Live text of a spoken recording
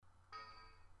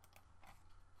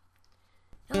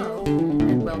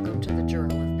welcome to the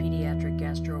Journal of Pediatric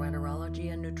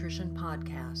Gastroenterology and Nutrition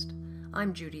podcast.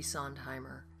 I'm Judy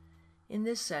Sondheimer. In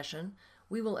this session,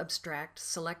 we will abstract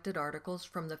selected articles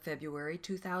from the February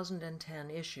 2010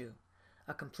 issue.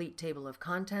 A complete table of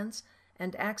contents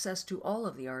and access to all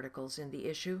of the articles in the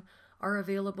issue are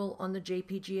available on the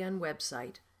JPGN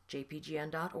website,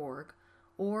 jpgn.org,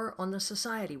 or on the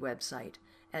Society website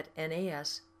at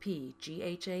naspghan.org.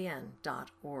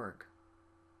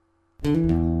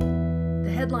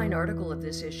 The headline article of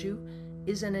this issue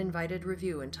is an invited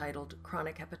review entitled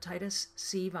Chronic Hepatitis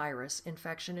C Virus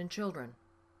Infection in Children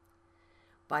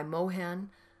by Mohan,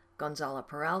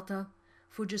 Gonzalo-Peralta,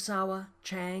 Fujisawa,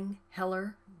 Chang,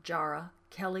 Heller, Jara,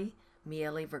 Kelly,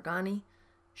 Miele Vergani,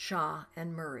 Shah,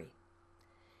 and Murray.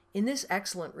 In this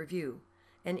excellent review,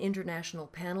 an international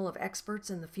panel of experts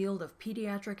in the field of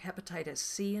pediatric hepatitis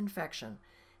C infection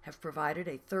have provided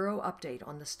a thorough update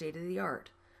on the state of the art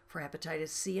for hepatitis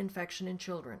C infection in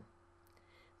children.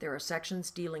 There are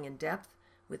sections dealing in depth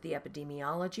with the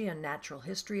epidemiology and natural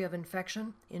history of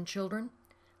infection in children,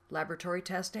 laboratory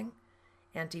testing,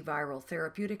 antiviral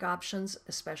therapeutic options,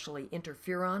 especially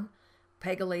interferon,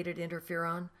 pegylated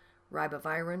interferon,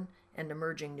 ribavirin, and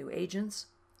emerging new agents,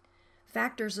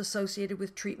 factors associated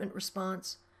with treatment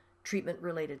response,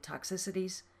 treatment-related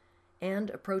toxicities, and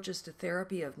approaches to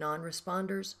therapy of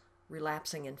non-responders,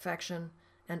 relapsing infection,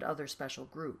 and other special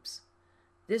groups.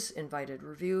 This invited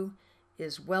review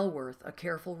is well worth a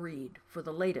careful read for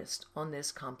the latest on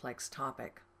this complex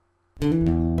topic. The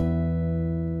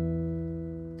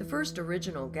first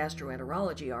original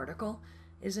gastroenterology article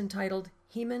is entitled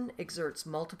Heman Exerts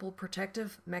Multiple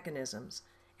Protective Mechanisms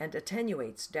and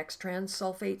Attenuates Dextrans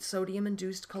Sulfate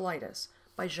Sodium-Induced Colitis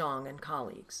by Zhang and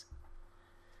colleagues.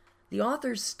 The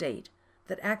authors state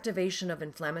that activation of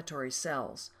inflammatory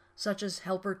cells, such as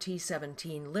helper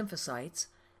T17 lymphocytes,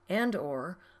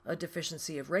 and/or a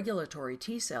deficiency of regulatory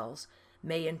T cells,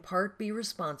 may in part be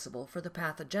responsible for the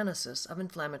pathogenesis of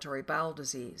inflammatory bowel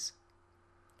disease.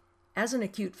 As an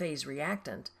acute phase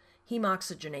reactant,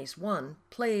 hemoxygenase 1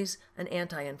 plays an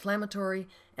anti-inflammatory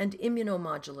and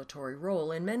immunomodulatory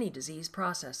role in many disease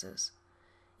processes.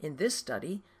 In this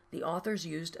study, the authors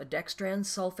used a dextrans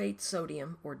sulfate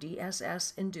sodium, or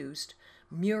DSS-induced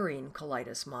murine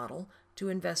colitis model to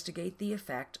investigate the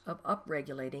effect of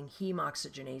upregulating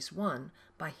hemoxygenase 1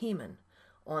 by Heman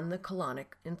on the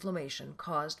colonic inflammation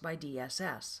caused by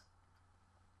DSS.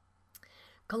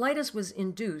 Colitis was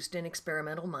induced in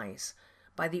experimental mice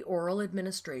by the oral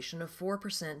administration of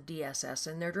 4% DSS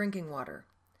in their drinking water.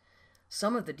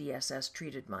 Some of the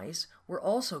DSS-treated mice were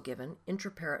also given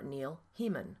intraperitoneal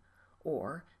Heman,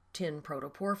 or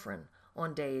tin-protoporphyrin,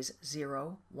 on days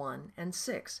 0, 1, and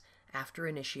 6 after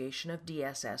initiation of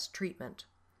DSS treatment.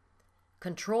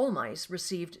 Control mice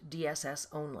received DSS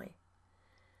only.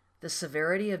 The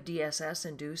severity of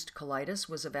DSS-induced colitis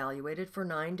was evaluated for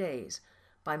 9 days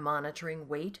by monitoring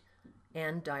weight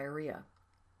and diarrhea.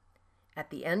 At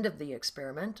the end of the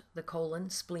experiment, the colon,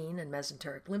 spleen, and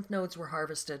mesenteric lymph nodes were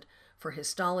harvested for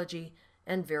histology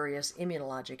and various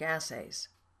immunologic assays.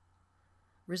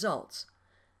 Results.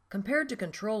 Compared to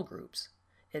control groups,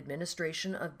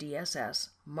 administration of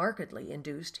DSS markedly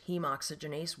induced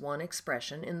hemoxygenase 1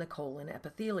 expression in the colon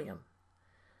epithelium.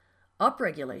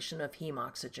 Upregulation of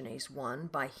hemoxygenase 1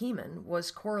 by Heman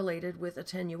was correlated with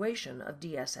attenuation of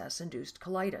DSS-induced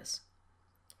colitis.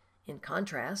 In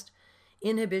contrast,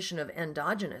 inhibition of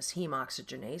endogenous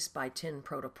hemoxygenase by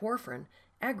tin-protoporphyrin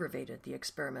aggravated the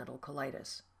experimental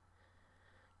colitis.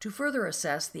 To further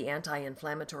assess the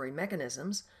anti-inflammatory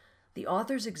mechanisms, the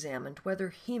authors examined whether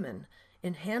Heman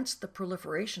enhanced the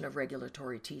proliferation of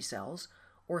regulatory T cells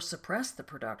or suppressed the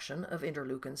production of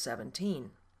interleukin-17.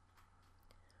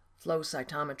 Flow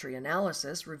cytometry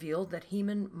analysis revealed that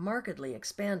Heman markedly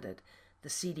expanded the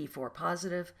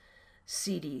CD4-positive,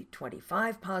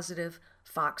 CD25-positive,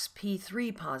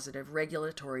 FOXP3-positive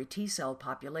regulatory T cell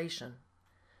population.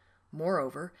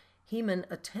 Moreover, Heman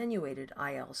attenuated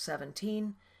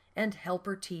IL-17 and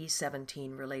helper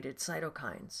T17-related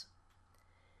cytokines.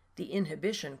 The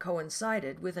inhibition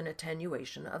coincided with an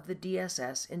attenuation of the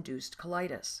DSS-induced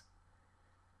colitis.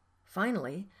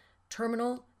 Finally,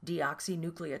 terminal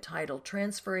deoxynucleotidyl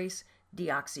transferase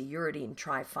deoxyuridine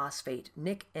triphosphate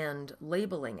NIC-end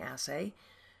labeling assay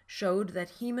showed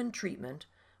that Heman treatment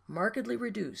markedly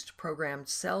reduced programmed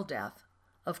cell death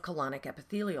of colonic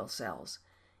epithelial cells,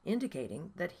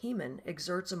 indicating that Heman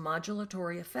exerts a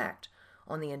modulatory effect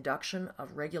on the induction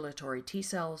of regulatory T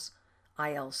cells,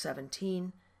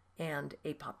 IL-17, and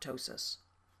apoptosis.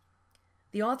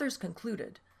 The authors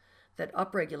concluded that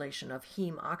upregulation of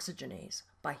heme oxygenase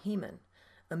by Heman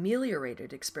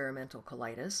ameliorated experimental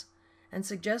colitis, and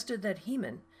suggested that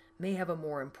Heman may have a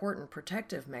more important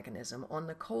protective mechanism on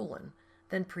the colon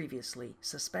than previously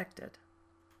suspected.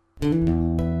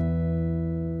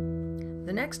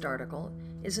 The next article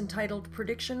is entitled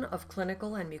Prediction of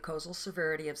Clinical and Mucosal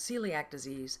Severity of Celiac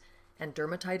Disease and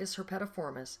Dermatitis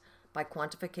Herpetiformis by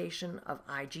Quantification of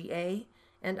IgA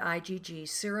and IgG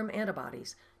Serum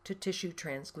Antibodies to Tissue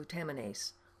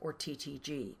Transglutaminase, or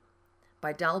TTG,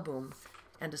 by Dalboum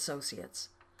and Associates.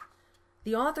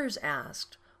 The authors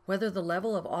asked whether the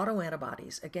level of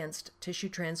autoantibodies against tissue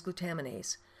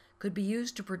transglutaminase could be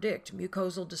used to predict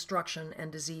mucosal destruction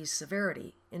and disease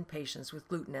severity in patients with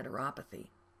gluten enteropathy.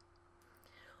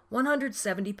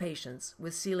 170 patients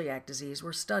with celiac disease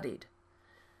were studied.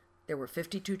 There were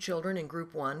 52 children in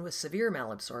Group 1 with severe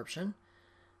malabsorption,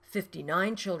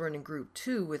 59 children in Group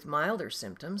 2 with milder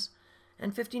symptoms,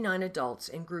 and 59 adults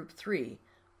in Group 3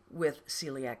 with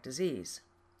celiac disease.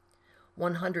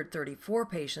 134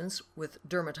 patients with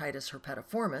dermatitis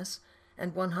herpetiformis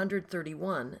and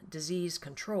 131 disease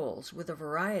controls with a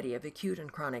variety of acute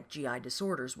and chronic GI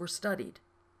disorders were studied.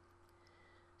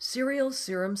 Serial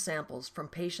serum samples from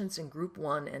patients in Group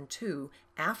 1 and 2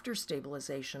 after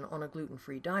stabilization on a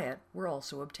gluten-free diet were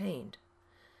also obtained.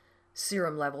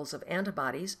 Serum levels of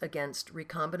antibodies against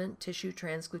recombinant tissue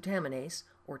transglutaminase,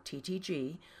 or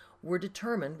TTG, were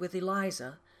determined with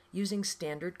ELISA using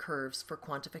standard curves for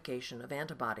quantification of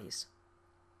antibodies.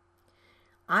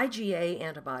 IgA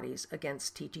antibodies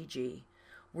against TTG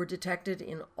were detected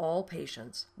in all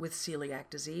patients with celiac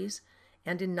disease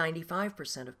and in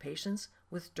 95% of patients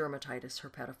with dermatitis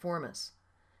herpetiformis.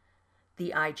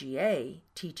 The IgA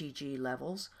TTG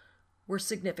levels were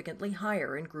significantly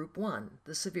higher in Group 1,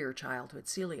 the severe childhood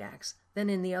celiacs, than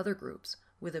in the other groups,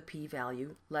 with a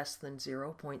p-value less than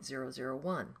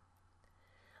 0.001.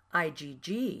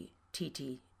 IgG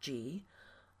TTG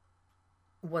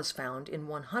was found in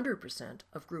 100%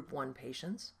 of Group 1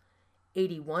 patients,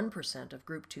 81% of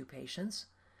Group 2 patients,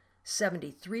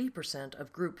 73%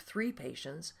 of Group 3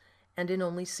 patients, and in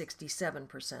only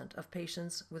 67% of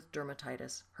patients with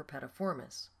dermatitis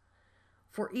herpetiformis.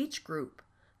 For each group,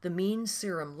 the mean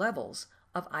serum levels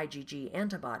of IgG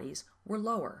antibodies were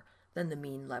lower than the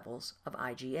mean levels of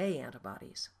IgA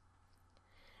antibodies.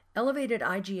 Elevated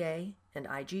IgA and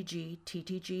IgG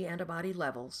TTG antibody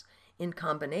levels in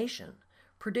combination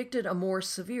predicted a more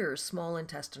severe small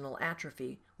intestinal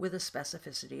atrophy with a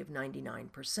specificity of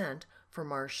 99% for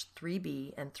Marsh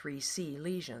 3B and 3C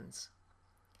lesions.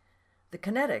 The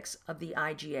kinetics of the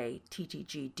IgA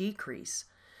TTG decrease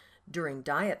during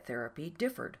diet therapy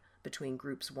differed between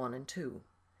Groups 1 and 2.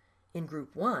 In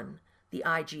Group 1, the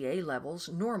IgA levels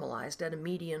normalized at a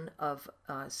median of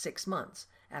 6 months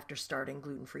after starting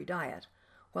gluten-free diet,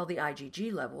 while the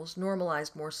IgG levels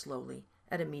normalized more slowly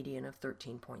at a median of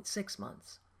 13.6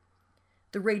 months.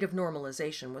 The rate of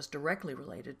normalization was directly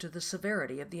related to the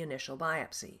severity of the initial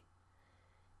biopsy.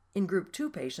 In Group 2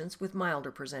 patients with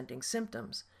milder presenting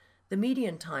symptoms, the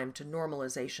median time to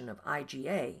normalization of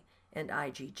IgA and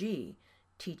IgG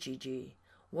TTG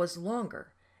was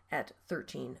longer at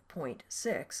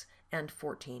 13.6 and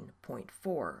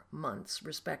 14.4 months,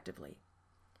 respectively.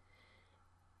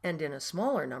 And in a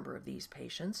smaller number of these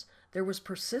patients, there was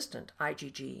persistent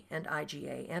IgG and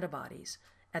IgA antibodies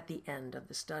at the end of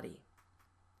the study.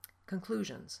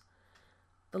 Conclusions.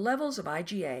 The levels of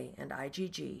IgA and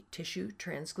IgG tissue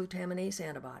transglutaminase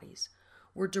antibodies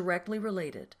were directly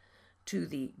related to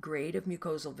the grade of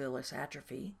mucosal villus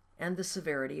atrophy and the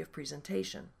severity of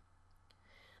presentation.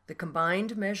 The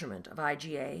combined measurement of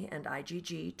IgA and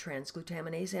IgG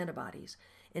transglutaminase antibodies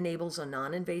enables a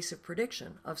non-invasive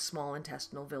prediction of small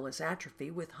intestinal villus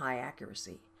atrophy with high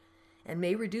accuracy, and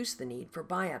may reduce the need for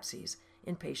biopsies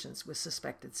in patients with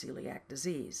suspected celiac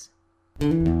disease.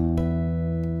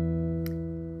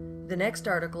 The next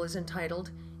article is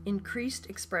entitled Increased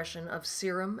Expression of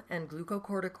Serum and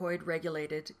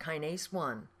Glucocorticoid-Regulated Kinase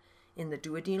 1 in the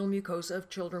Duodenal Mucosa of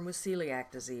Children with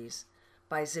Celiac Disease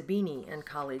by Zabini and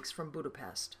colleagues from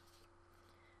Budapest.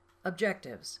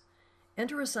 Objectives.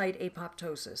 Enterocyte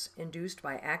apoptosis induced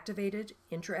by activated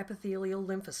intraepithelial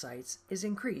lymphocytes is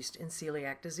increased in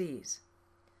celiac disease.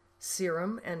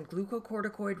 Serum and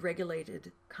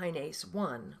glucocorticoid-regulated kinase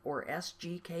 1, or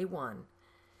SGK1,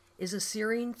 is a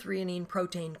serine-threonine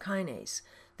protein kinase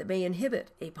that may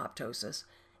inhibit apoptosis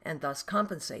and thus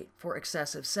compensate for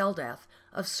excessive cell death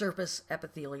of surface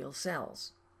epithelial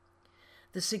cells.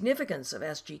 The significance of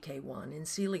SGK1 in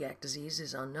celiac disease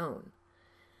is unknown.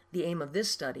 The aim of this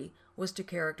study was to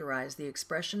characterize the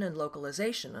expression and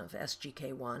localization of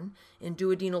SGK1 in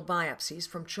duodenal biopsies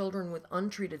from children with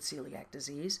untreated celiac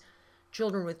disease,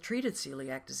 children with treated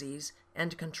celiac disease,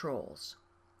 and controls.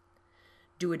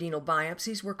 Duodenal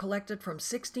biopsies were collected from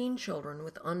 16 children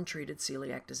with untreated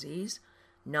celiac disease,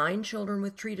 9 children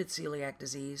with treated celiac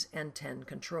disease, and 10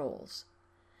 controls.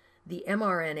 The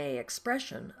mRNA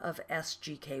expression of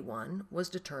SGK1 was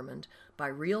determined by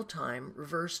real-time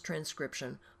reverse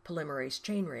transcription polymerase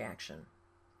chain reaction.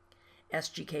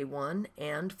 SGK1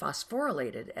 and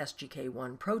phosphorylated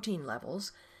SGK1 protein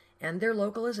levels and their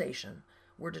localization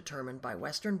were determined by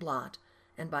Western blot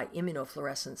and by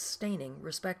immunofluorescence staining,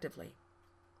 respectively.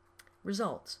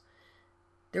 Results: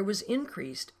 there was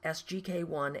increased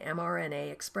SGK1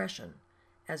 mRNA expression,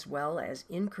 as well as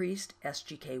increased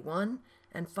SGK1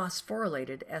 and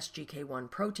phosphorylated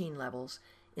SGK1 protein levels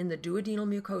in the duodenal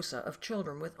mucosa of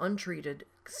children with untreated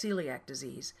celiac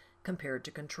disease compared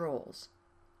to controls.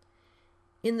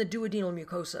 In the duodenal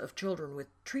mucosa of children with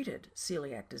treated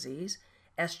celiac disease,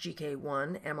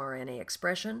 SGK1 mRNA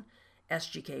expression,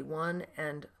 SGK1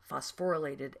 and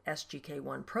phosphorylated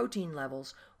SGK1 protein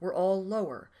levels were all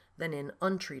lower than in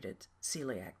untreated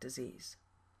celiac disease.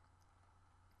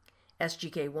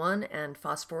 SGK1 and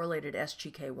phosphorylated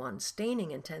SGK1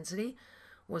 staining intensity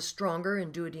was stronger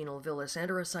in duodenal villus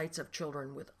enterocytes of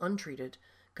children with untreated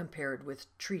compared with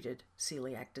treated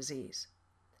celiac disease.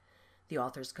 The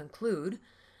authors conclude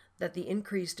that the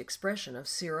increased expression of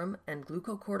serum and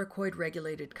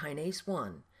glucocorticoid-regulated kinase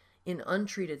 1 in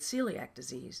untreated celiac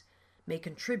disease may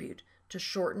contribute to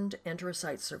shortened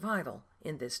enterocyte survival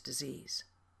in this disease.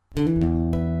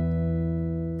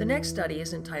 The next study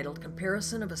is entitled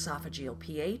Comparison of Esophageal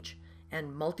pH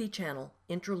and Multi-Channel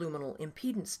Intraluminal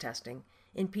Impedance Testing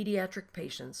in Pediatric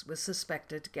Patients with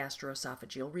Suspected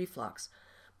Gastroesophageal Reflux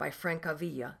by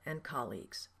Francavilla and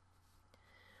colleagues.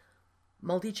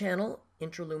 Multi-channel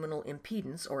intraluminal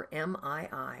impedance, or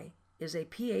MII, is a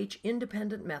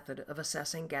pH-independent method of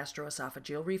assessing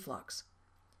gastroesophageal reflux.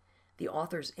 The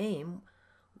author's aim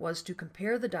was to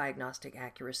compare the diagnostic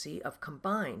accuracy of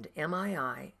combined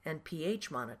MII and pH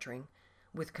monitoring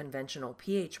with conventional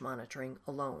pH monitoring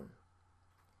alone.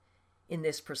 In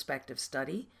this prospective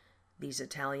study, these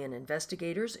Italian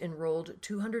investigators enrolled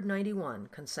 291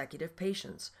 consecutive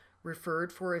patients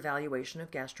referred for evaluation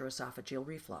of gastroesophageal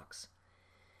reflux.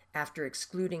 After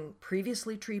excluding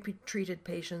previously treated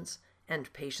patients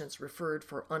and patients referred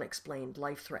for unexplained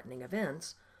life-threatening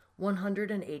events,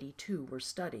 182 were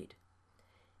studied.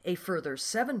 A further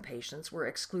 7 patients were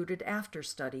excluded after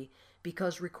study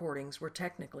because recordings were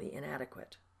technically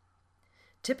inadequate.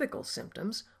 Typical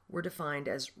symptoms were defined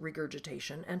as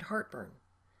regurgitation and heartburn.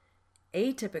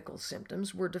 Atypical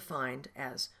symptoms were defined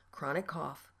as chronic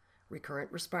cough,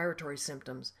 recurrent respiratory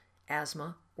symptoms,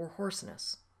 asthma, or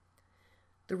hoarseness.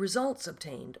 The results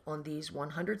obtained on these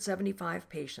 175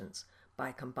 patients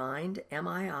by combined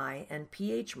MII and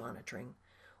pH monitoring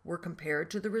were compared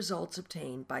to the results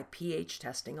obtained by pH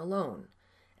testing alone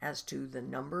as to the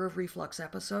number of reflux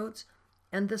episodes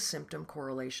and the symptom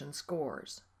correlation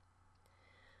scores.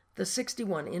 The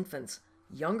 61 infants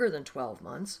younger than 12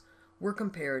 months were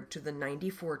compared to the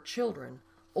 94 children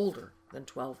older than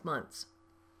 12 months.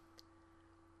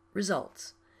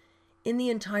 Results: in the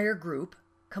entire group,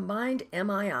 combined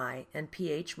MII and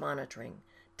pH monitoring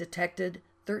detected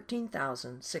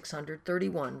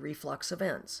 13,631 reflux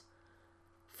events.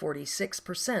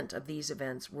 46% of these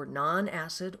events were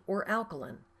non-acid or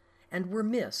alkaline and were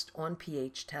missed on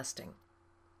pH testing.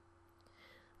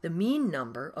 The mean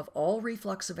number of all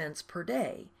reflux events per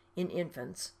day in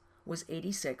infants was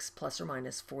 86 plus or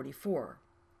minus 44.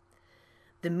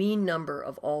 The mean number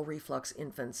of all reflux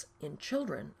infants in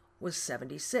children was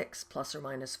 76 plus or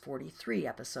minus 43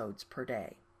 episodes per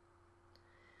day.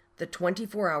 The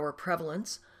 24-hour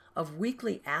prevalence of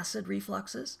weekly acid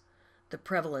refluxes, the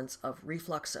prevalence of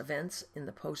reflux events in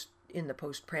the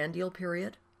postprandial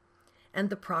period, and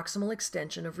the proximal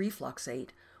extension of refluxate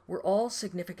were all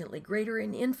significantly greater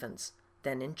in infants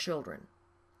than in children.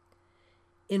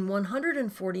 In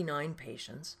 149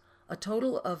 patients, a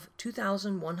total of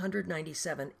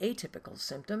 2,197 atypical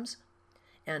symptoms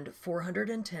and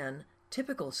 410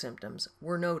 typical symptoms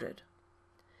were noted.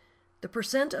 The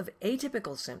percent of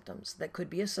atypical symptoms that could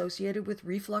be associated with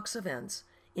reflux events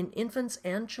in infants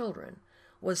and children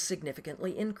was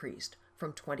significantly increased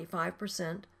from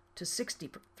 25% to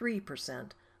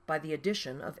 63% by the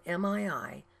addition of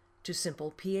MII to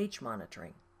simple pH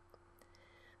monitoring.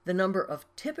 The number of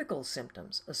typical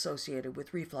symptoms associated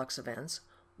with reflux events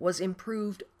was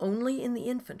improved only in the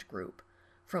infant group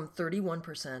from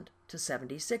 31% to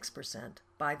 76%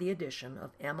 by the addition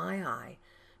of MII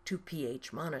to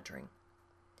pH monitoring.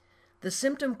 The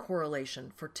symptom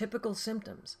correlation for typical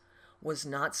symptoms was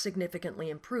not significantly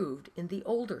improved in the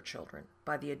older children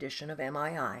by the addition of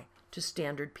MII to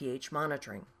standard pH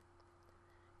monitoring.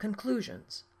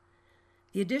 Conclusions.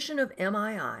 The addition of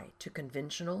MII to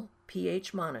conventional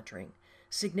pH monitoring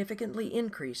significantly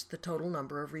increased the total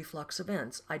number of reflux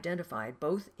events identified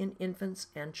both in infants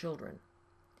and children.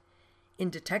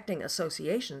 In detecting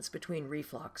associations between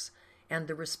reflux and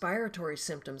the respiratory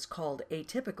symptoms called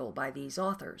atypical by these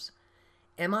authors,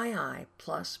 MII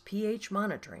plus pH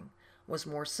monitoring was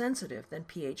more sensitive than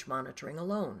pH monitoring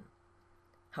alone.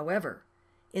 However,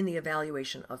 in the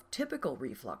evaluation of typical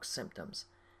reflux symptoms,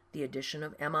 the addition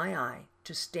of MII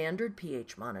to standard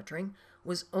pH monitoring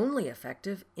was only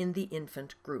effective in the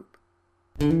infant group.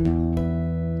 The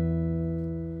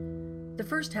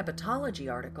first hepatology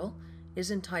article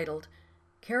is entitled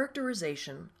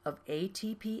Characterization of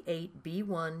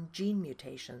ATP8B1 Gene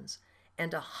Mutations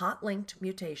and a Hot-Linked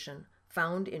Mutation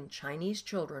Found in Chinese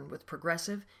Children with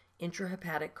Progressive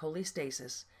Intrahepatic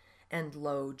Cholestasis and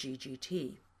Low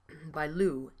GGT by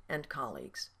Liu and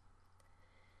colleagues.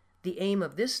 The aim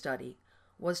of this study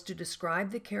was to describe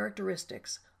the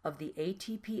characteristics of the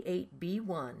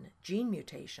ATP8B1 gene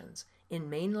mutations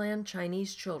in mainland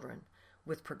Chinese children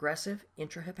with progressive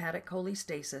intrahepatic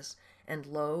cholestasis and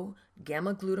low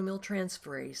gamma-glutamyl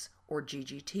transferase, or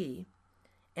GGT,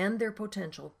 and their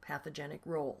potential pathogenic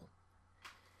role.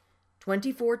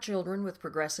 24 children with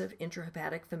progressive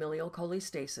intrahepatic familial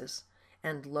cholestasis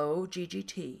and low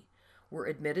GGT were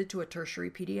admitted to a tertiary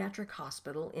pediatric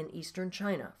hospital in eastern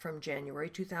China from January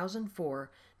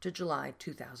 2004 to July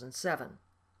 2007.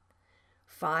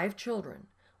 5 children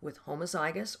with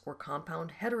homozygous or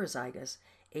compound heterozygous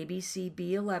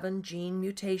ABCB11 gene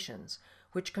mutations,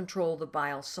 which control the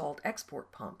bile salt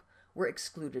export pump, were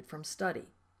excluded from study.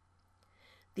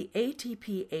 The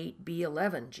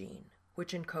ATP8B11 gene,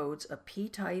 which encodes a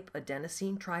P-type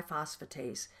adenosine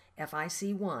triphosphatase,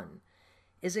 FIC1,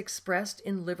 is expressed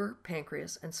in liver,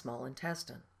 pancreas, and small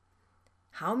intestine.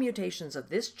 How mutations of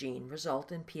this gene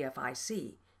result in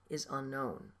PFIC is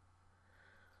unknown.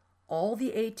 All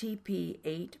the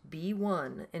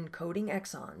ATP8B1 encoding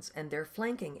exons and their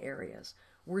flanking areas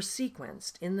were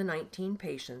sequenced in the 19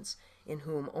 patients in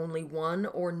whom only one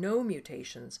or no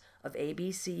mutations of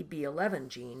ABCB11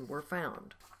 gene were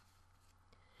found.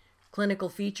 Clinical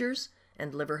features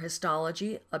and liver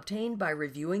histology obtained by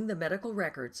reviewing the medical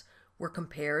records were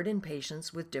compared in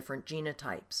patients with different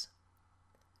genotypes.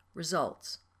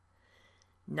 Results.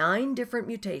 9 different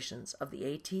mutations of the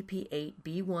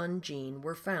ATP8B1 gene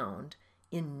were found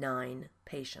in 9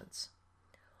 patients.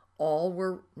 All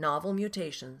were novel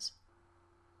mutations.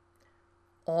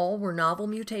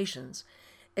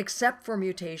 Except for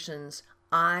mutations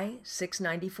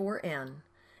I694N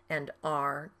and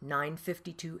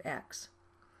R952X.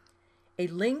 A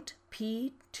linked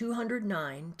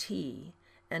P209T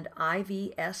and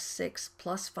IVS6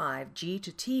 plus 5 G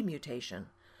to T mutation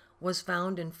was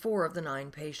found in 4 of the 9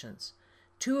 patients,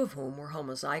 2 of whom were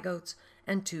homozygotes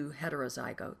and 2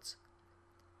 heterozygotes.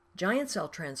 Giant cell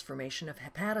transformation of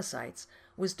hepatocytes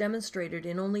was demonstrated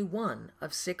in only 1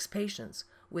 of 6 patients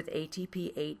with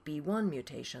ATP8B1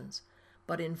 mutations,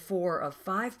 but in 4 of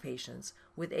 5 patients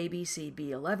with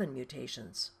ABCB11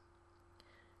 mutations.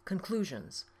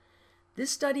 Conclusions.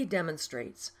 This study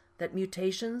demonstrates that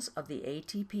mutations of the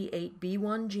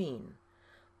ATP8B1 gene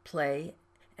play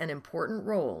an important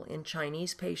role in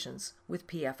Chinese patients with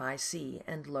PFIC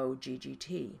and low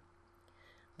GGT.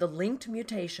 The linked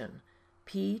mutation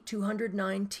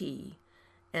P209T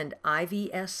and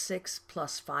IVS6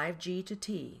 plus 5G to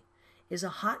T is a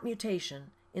hot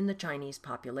mutation in the Chinese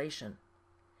population.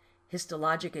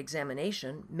 Histologic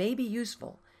examination may be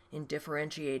useful in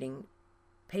differentiating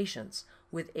patients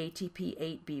with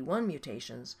ATP8B1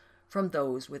 mutations from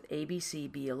those with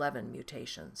ABCB11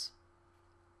 mutations.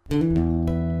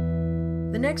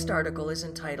 The next article is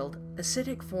entitled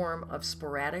Acidic Form of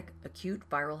Sporadic Acute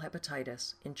Viral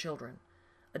Hepatitis in Children,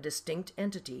 a Distinct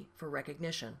Entity for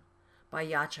Recognition, by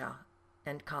Yacha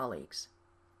and colleagues.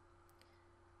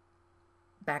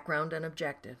 Background and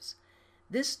objectives.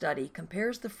 This study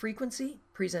compares the frequency,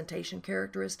 presentation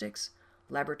characteristics,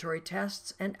 laboratory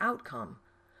tests, and outcome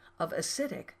of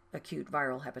acidic acute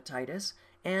viral hepatitis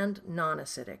and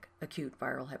non-acidic acute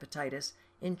viral hepatitis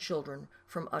in children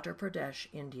from Uttar Pradesh,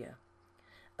 India.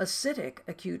 Acidic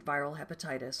acute viral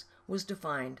hepatitis was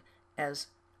defined as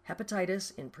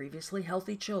hepatitis in previously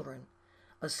healthy children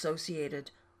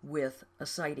associated with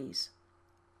ascites.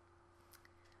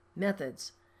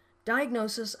 Methods.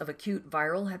 Diagnosis of acute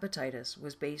viral hepatitis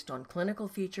was based on clinical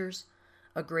features,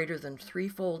 a greater than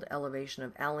 3-fold elevation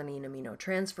of alanine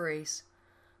aminotransferase,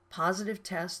 positive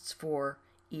tests for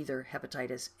either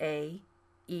hepatitis A,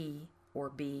 E, or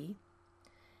B,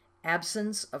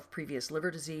 absence of previous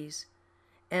liver disease,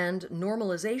 and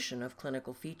normalization of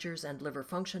clinical features and liver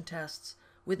function tests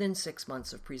within 6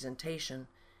 months of presentation,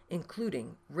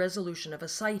 including resolution of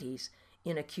ascites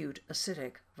in acute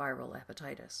acidic viral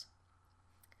hepatitis.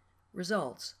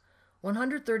 Results: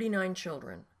 139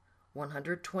 children,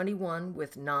 121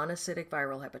 with non-acidic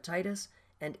viral hepatitis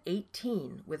and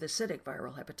 18 with acidic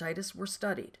viral hepatitis were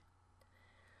studied.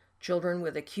 Children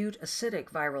with acute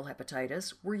acidic viral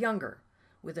hepatitis were younger,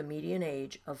 with a median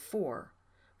age of 4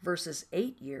 versus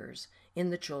 8 years in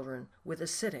the children with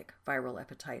acidic viral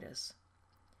hepatitis.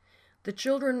 The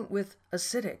children with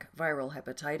acidic viral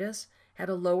hepatitis had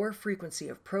a lower frequency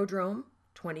of prodrome,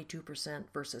 22%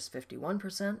 versus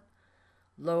 51%,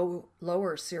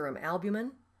 lower serum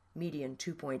albumin, median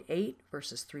 2.8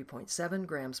 versus 3.7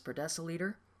 grams per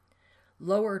deciliter,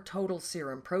 lower total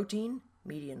serum protein,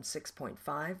 median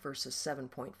 6.5 versus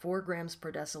 7.4 grams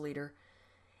per deciliter,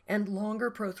 and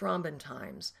longer prothrombin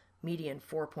times, median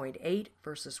 4.8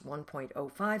 versus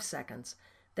 1.05 seconds,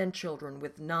 than children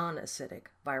with non-acidic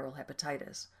viral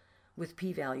hepatitis, with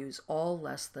p-values all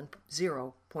less than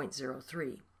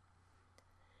 0.03.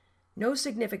 No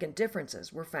significant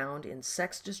differences were found in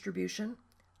sex distribution,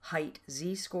 height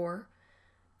z-score,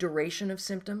 duration of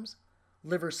symptoms,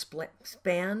 liver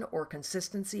span or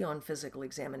consistency on physical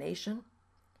examination,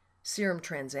 serum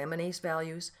transaminase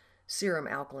values, serum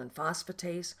alkaline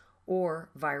phosphatase, or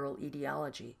viral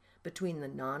etiology between the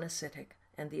non-acidic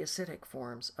and the acidic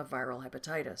forms of viral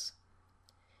hepatitis.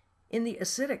 In the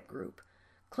acidic group,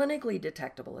 clinically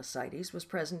detectable ascites was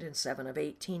present in 7 of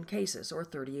 18 cases, or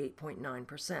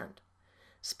 38.9%.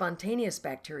 Spontaneous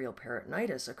bacterial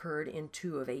peritonitis occurred in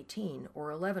 2 of 18, or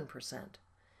 11%.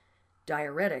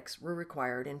 Diuretics were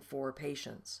required in 4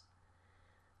 patients.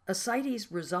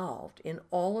 Ascites resolved in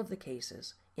all of the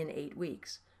cases in 8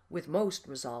 weeks, with most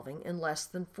resolving in less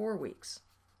than 4 weeks.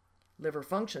 Liver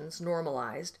functions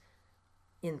normalized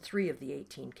in 3 of the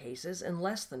 18 cases in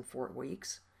less than 4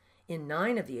 weeks, in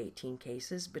 9 of the 18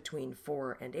 cases between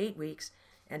 4 and 8 weeks,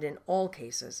 and in all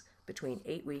cases between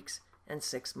 8 weeks and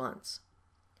 6 months.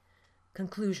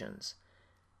 Conclusions.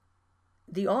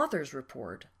 The authors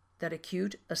report that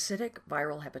acute acidic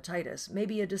viral hepatitis may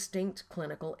be a distinct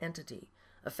clinical entity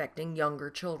affecting younger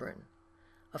children.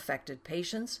 Affected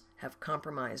patients have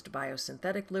compromised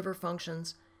biosynthetic liver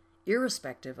functions,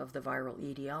 irrespective of the viral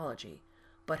etiology,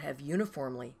 but have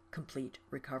uniformly complete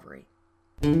recovery.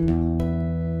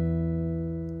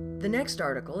 The next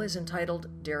article is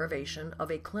entitled Derivation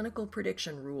of a Clinical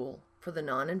Prediction Rule for the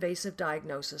Non-Invasive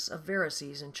Diagnosis of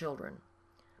Varices in Children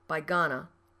by Ghana,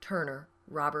 Turner,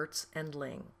 Roberts, and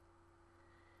Ling.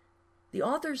 The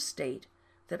authors state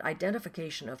that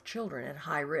identification of children at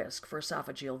high risk for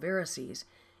esophageal varices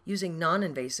using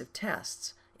non-invasive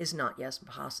tests is not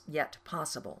yet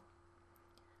possible.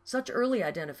 Such early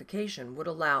identification would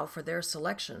allow for their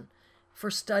selection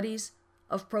for studies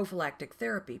of prophylactic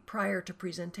therapy prior to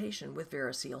presentation with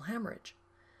variceal hemorrhage.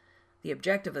 The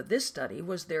objective of this study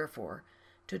was therefore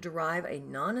to derive a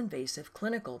non-invasive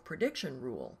clinical prediction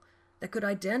rule that could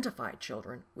identify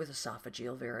children with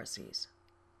esophageal varices.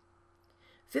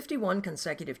 51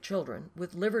 consecutive children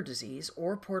with liver disease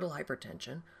or portal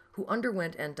hypertension who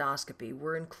underwent endoscopy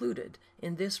were included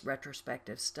in this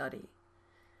retrospective study.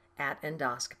 At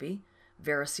endoscopy,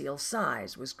 variceal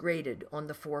size was graded on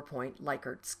the 4-point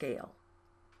Likert scale.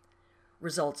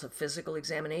 Results of physical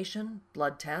examination,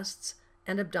 blood tests,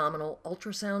 and abdominal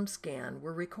ultrasound scan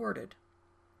were recorded.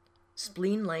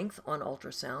 Spleen length on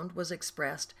ultrasound was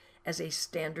expressed as a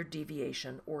standard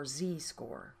deviation, or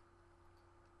z-score.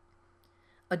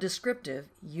 A descriptive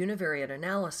univariate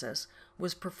analysis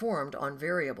was performed on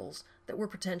variables that were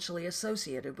potentially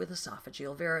associated with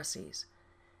esophageal varices,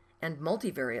 and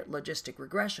multivariate logistic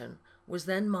regression was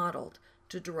then modeled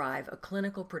to derive a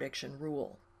clinical prediction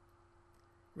rule.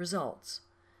 Results: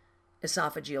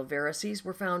 esophageal varices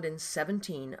were found in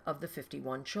 17 of the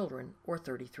 51 children, or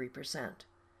 33%.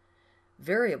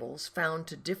 Variables found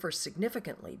to differ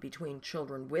significantly between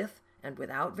children with and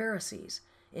without varices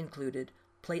included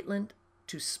platelet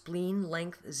to spleen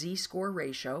length z-score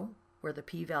ratio, where the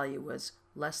p-value was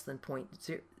less than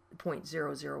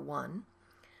 0.001,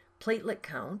 platelet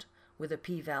count with a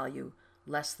p-value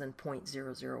less than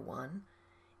 0.001,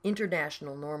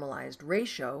 international normalized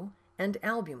ratio, and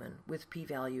albumin with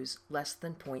p-values less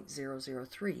than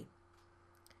 0.003.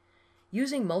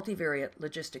 Using multivariate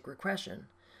logistic regression,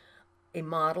 a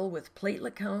model with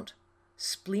platelet count,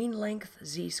 spleen length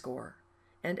z-score,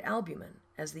 and albumin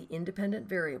as the independent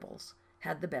variables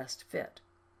had the best fit.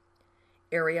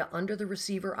 Area under the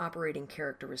receiver operating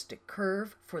characteristic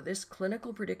curve for this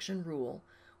clinical prediction rule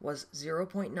was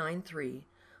 0.93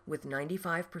 with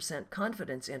 95%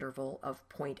 confidence interval of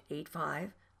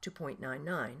 0.85 to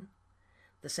 0.99.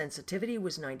 The sensitivity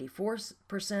was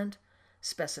 94%,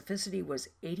 specificity was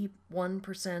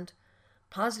 81%,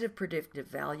 positive predictive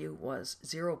value was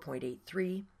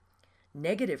 0.83,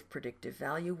 negative predictive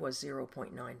value was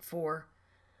 0.94,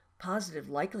 positive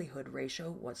likelihood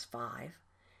ratio was 5,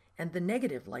 and the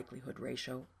negative likelihood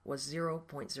ratio was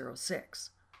 0.06.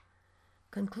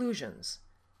 Conclusions.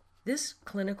 This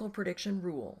clinical prediction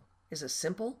rule is a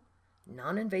simple,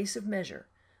 non-invasive measure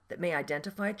that may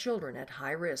identify children at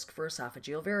high risk for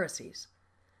esophageal varices.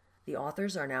 The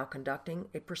authors are now conducting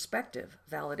a prospective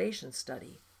validation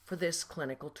study for this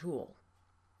clinical tool.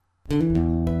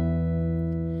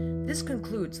 This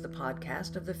concludes the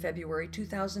podcast of the February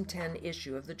 2010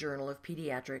 issue of the Journal of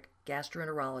Pediatric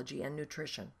Gastroenterology and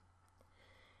Nutrition.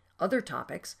 Other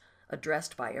topics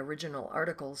addressed by original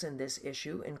articles in this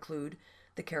issue include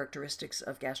the characteristics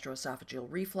of gastroesophageal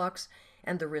reflux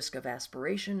and the risk of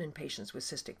aspiration in patients with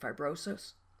cystic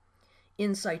fibrosis,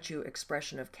 in situ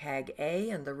expression of CAG-A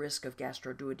and the risk of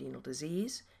gastroduodenal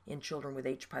disease in children with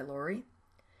H. pylori,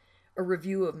 a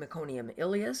review of Meconium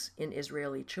ileus in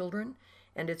Israeli children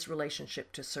and its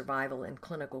relationship to survival and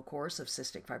clinical course of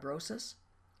cystic fibrosis,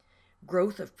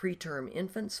 growth of preterm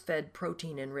infants fed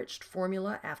protein-enriched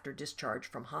formula after discharge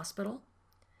from hospital,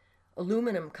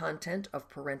 aluminum content of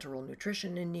parenteral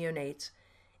nutrition in neonates,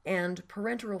 and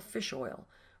parenteral fish oil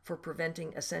for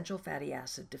preventing essential fatty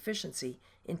acid deficiency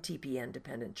in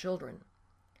TPN-dependent children.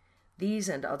 These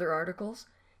and other articles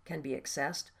can be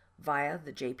accessed via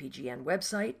the JPGN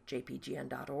website,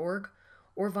 jpgn.org,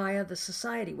 or via the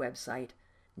Society website,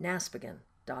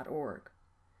 naspghan.org.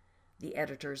 The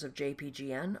editors of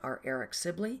JPGN are Eric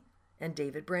Sibley and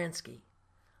David Bransky.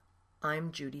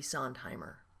 I'm Judy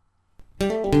Sondheimer.